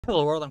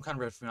Hello world, I'm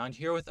contraptions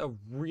here with a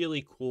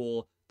really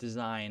cool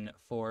design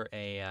for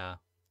a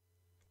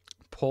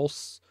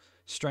pulse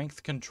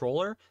strength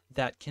controller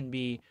that can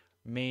be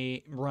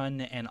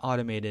run and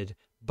automated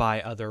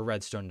by other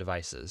Redstone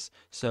devices.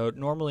 So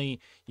normally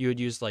you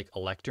would use like a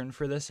lectern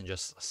for this and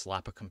just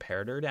slap a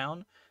comparator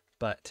down,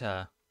 but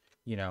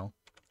you know,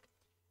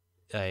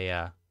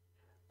 a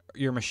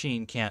your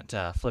machine can't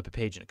flip a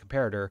page in a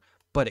comparator,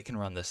 but it can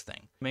run this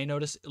thing. You may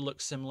notice it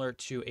looks similar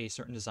to a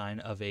certain design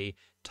of a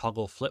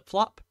toggle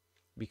flip-flop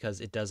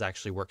because it does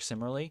actually work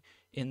similarly.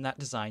 In that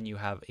design, you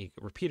have a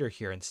repeater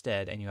here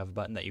instead, and you have a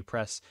button that you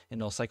press, and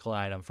it'll cycle an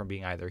item from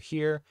being either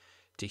here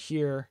to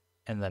here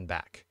and then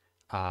back.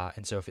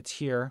 And so if it's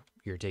here,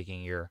 you're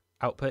taking your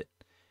output,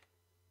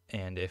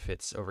 and if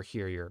it's over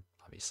here, you're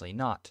obviously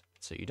not,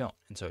 so you don't.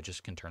 And so it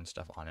just can turn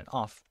stuff on and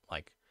off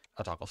like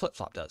a toggle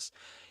flip-flop does.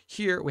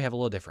 Here we have a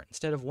little different.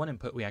 Instead of one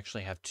input, we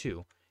actually have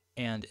two.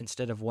 And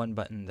instead of one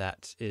button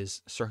that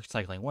is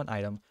cycling one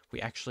item,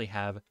 we actually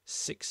have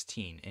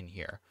 16 in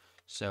here.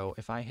 So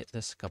if I hit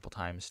this a couple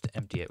times to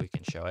empty it, we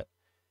can show it.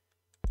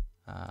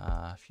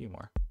 A few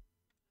more.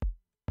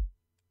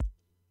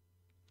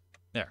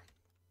 There.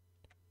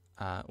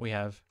 We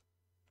have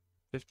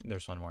 15.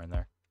 There's one more in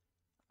there.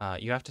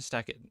 You have to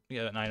stack it. You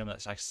get an item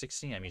that stacks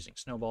 16. I'm using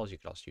snowballs. You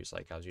could also use,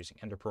 like I was using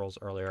ender pearls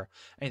earlier.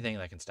 Anything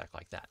that can stack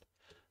like that.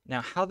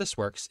 Now, how this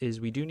works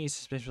is we do need to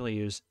specifically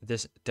use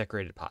this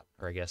decorated pot,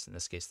 or I guess in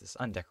this case, this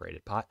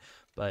undecorated pot,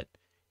 but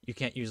you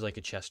can't use like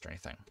a chest or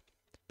anything.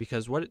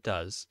 Because what it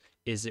does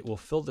is it will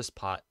fill this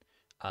pot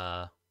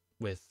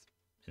with,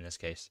 in this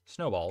case,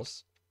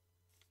 snowballs.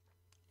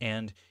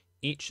 And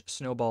each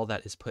snowball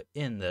that is put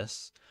in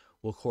this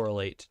will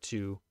correlate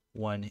to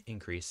one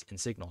increase in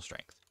signal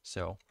strength.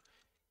 So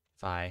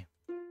if I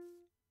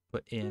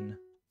put in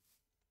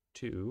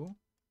 2,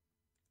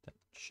 that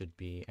should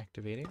be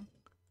activating.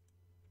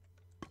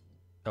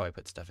 Oh, I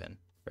put stuff in.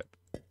 Rip.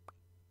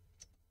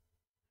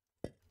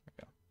 There we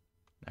go.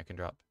 I can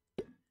drop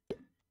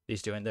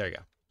these two in. There you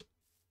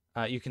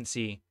go. You can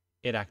see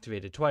it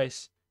activated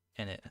twice,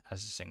 and it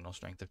has a signal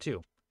strength of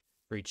 2.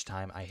 For each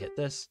time I hit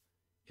this,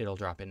 it'll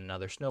drop in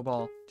another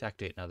snowball to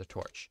activate another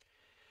torch.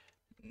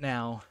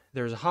 Now,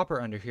 there's a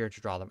hopper under here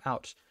to draw them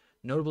out.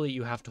 Notably,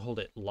 you have to hold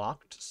it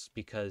locked,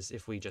 because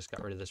if we just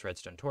got rid of this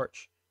redstone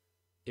torch,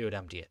 it would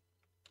empty it.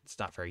 It's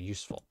not very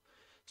useful.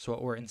 So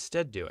what we're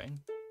instead doing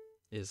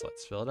is,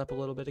 let's fill it up a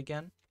little bit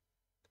again,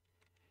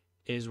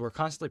 is we're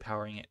constantly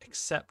powering it,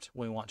 except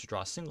when we want to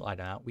draw a single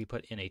item out, we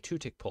put in a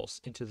 2-tick pulse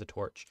into the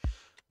torch,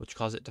 which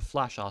causes it to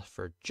flash off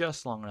for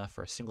just long enough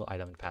for a single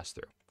item to pass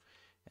through.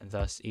 And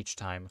thus, each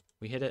time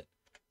we hit it,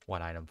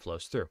 one item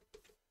flows through.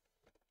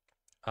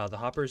 The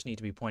hoppers need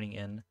to be pointing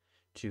in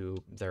to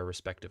their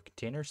respective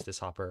containers. This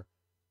hopper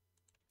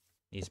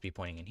needs to be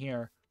pointing in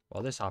here,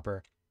 while this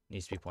hopper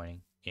needs to be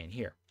pointing in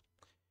here.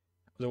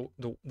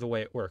 The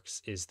way it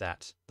works is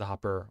that the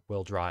hopper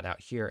will draw it out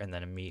here and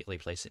then immediately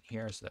place it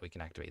here so that we can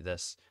activate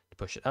this to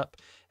push it up.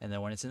 And then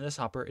when it's in this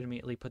hopper, it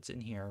immediately puts it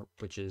in here,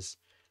 which is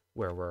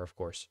where we're, of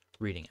course,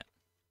 reading it.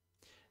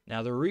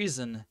 Now, the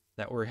reason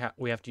that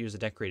we have to use a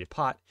decorated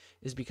pot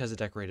is because a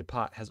decorated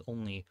pot has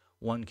only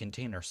one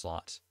container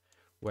slot.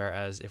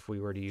 Whereas if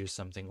we were to use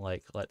something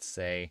like, let's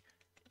say,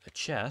 a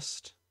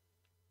chest,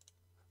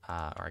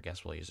 or I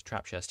guess we'll use a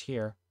trap chest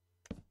here,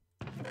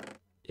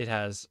 it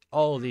has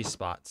all of these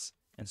spots.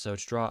 And so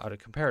to draw out a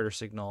comparator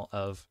signal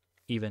of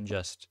even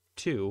just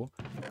 2,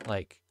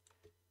 like,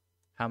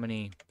 how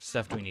many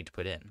stuff do we need to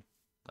put in?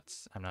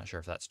 I'm not sure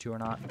if that's 2 or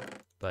not,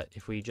 but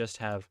if we just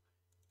have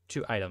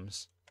 2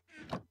 items,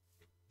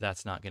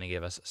 that's not going to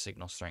give us a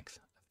signal strength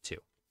of 2.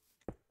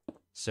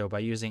 So by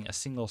using a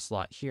single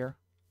slot here,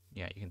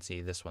 yeah, you can see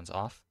this one's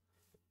off.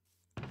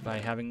 By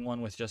having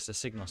one with just a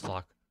signal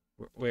slot,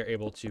 we're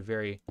able to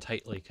very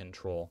tightly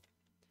control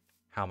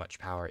how much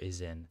power is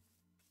in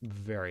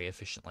very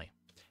efficiently.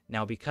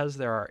 Now, because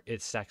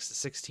it stacks to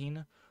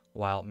 16,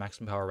 while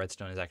maximum power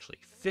redstone is actually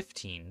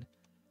 15,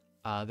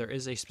 there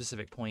is a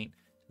specific point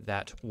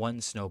that one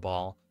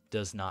snowball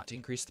does not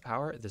increase the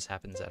power. This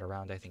happens at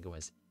around, I think it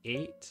was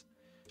 8.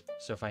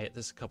 So if I hit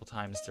this a couple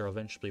times, there will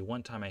eventually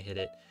one time I hit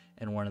it,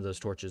 and one of those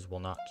torches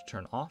will not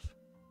turn off.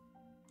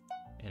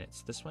 And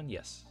it's this one?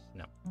 Yes.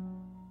 No.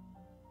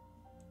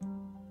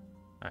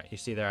 Alright, you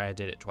see there I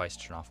did it twice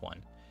to turn off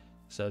one.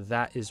 So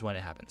that is when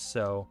it happens.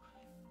 So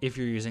if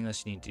you're using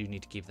this, you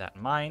need to keep that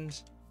in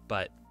mind,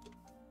 but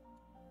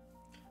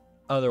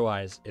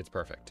otherwise, it's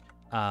perfect.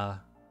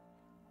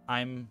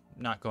 I'm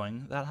not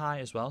going that high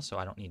as well, so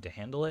I don't need to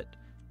handle it,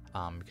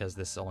 because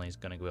this only is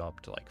going to go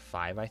up to like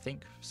 5, I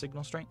think,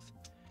 signal strength.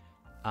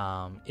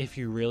 If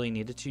you really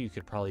needed to, you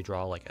could probably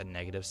draw like a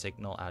negative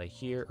signal out of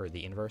here, or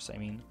the inverse, I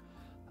mean,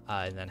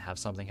 and then have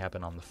something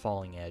happen on the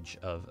falling edge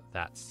of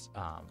that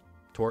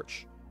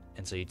torch,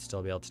 and so you'd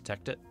still be able to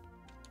detect it.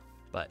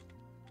 But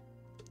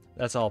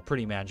that's all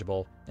pretty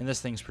manageable, and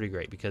this thing's pretty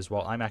great because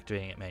while I'm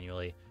activating it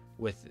manually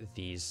with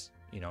these,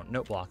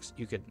 note blocks,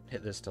 you could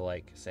hit this to,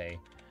 like, say,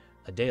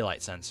 a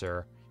daylight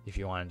sensor if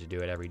you wanted to do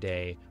it every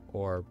day,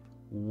 or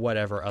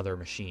whatever other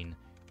machine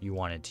you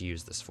wanted to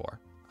use this for.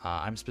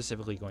 I'm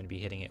specifically going to be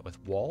hitting it with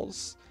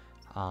walls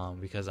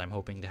because I'm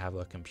hoping to have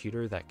a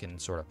computer that can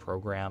sort of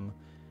program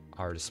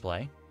our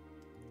display.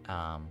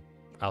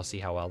 I'll see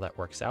how well that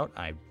works out.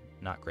 I'm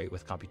not great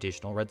with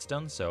computational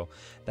redstone, so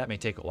that may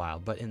take a while,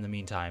 but in the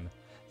meantime,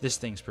 this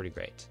thing's pretty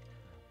great.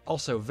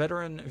 Also,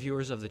 veteran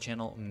viewers of the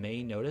channel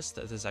may notice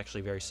that this is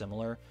actually very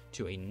similar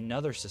to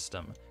another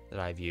system that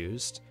I've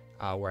used,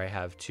 where I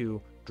have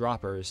two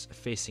droppers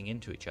facing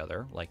into each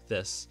other, like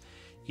this,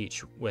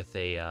 each with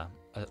a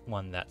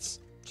one that's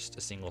just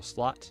a single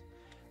slot.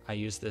 I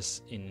used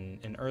this in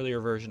an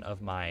earlier version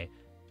of my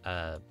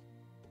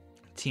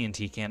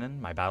TNT cannon,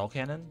 my battle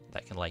cannon,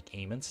 that can like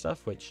aim and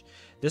stuff, which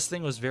this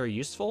thing was very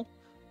useful.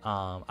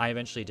 I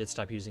eventually did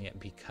stop using it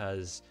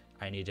because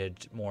I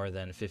needed more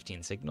than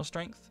 15 signal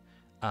strength.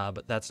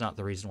 But that's not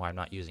the reason why I'm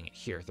not using it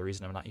here. The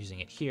reason I'm not using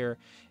it here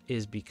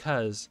is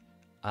because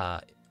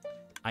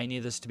I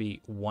need this to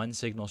be 1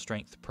 signal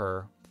strength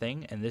per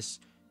thing, and this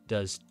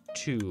does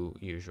 2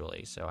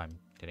 usually, so I'm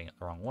getting it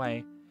the wrong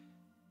way.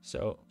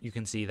 So you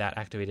can see that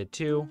activated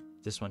 2.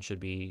 This one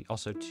should be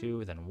also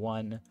 2, then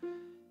 1,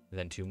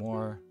 then 2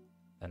 more,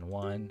 then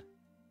 1,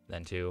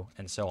 then 2,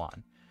 and so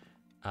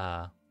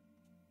on.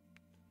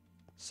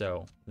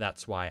 So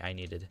that's why I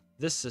needed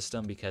this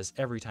system, because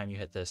every time you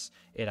hit this,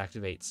 it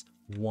activates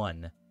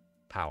 1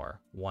 power,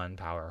 1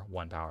 power,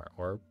 1 power,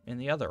 or in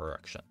the other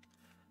direction.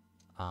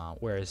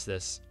 Whereas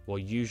this will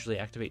usually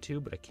activate 2,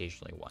 but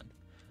occasionally 1.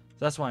 So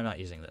that's why I'm not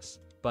using this.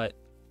 But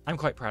I'm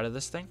quite proud of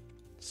this thing,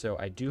 so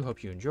I do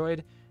hope you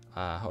enjoyed.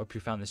 Hope you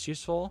found this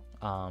useful.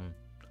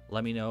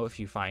 Let me know if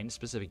you find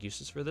specific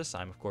uses for this.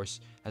 I'm, of course,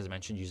 as I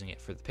mentioned, using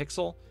it for the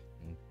Pixel.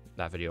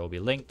 That video will be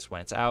linked when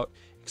it's out,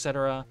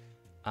 etc.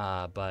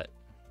 But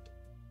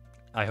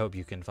I hope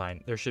you can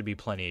find, there should be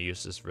plenty of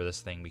uses for this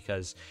thing,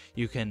 because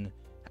you can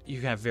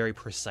have very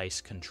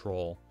precise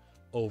control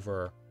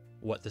over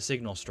what the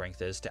signal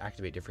strength is to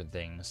activate different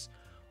things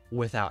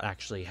without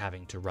actually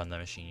having to run the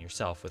machine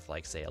yourself with,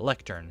 like, say, a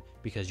lectern,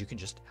 because you can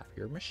just have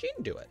your machine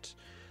do it.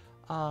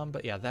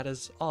 But yeah, that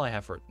is all I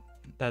have for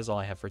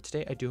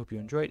today. I do hope you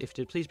enjoyed. If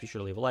you did, please be sure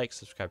to leave a like,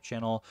 subscribe to the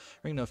channel,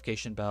 ring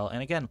notification bell,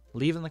 and again,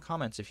 leave in the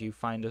comments if you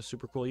find a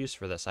super cool use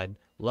for this. I'd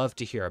love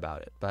to hear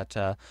about it. But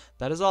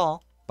that is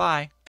all. Bye.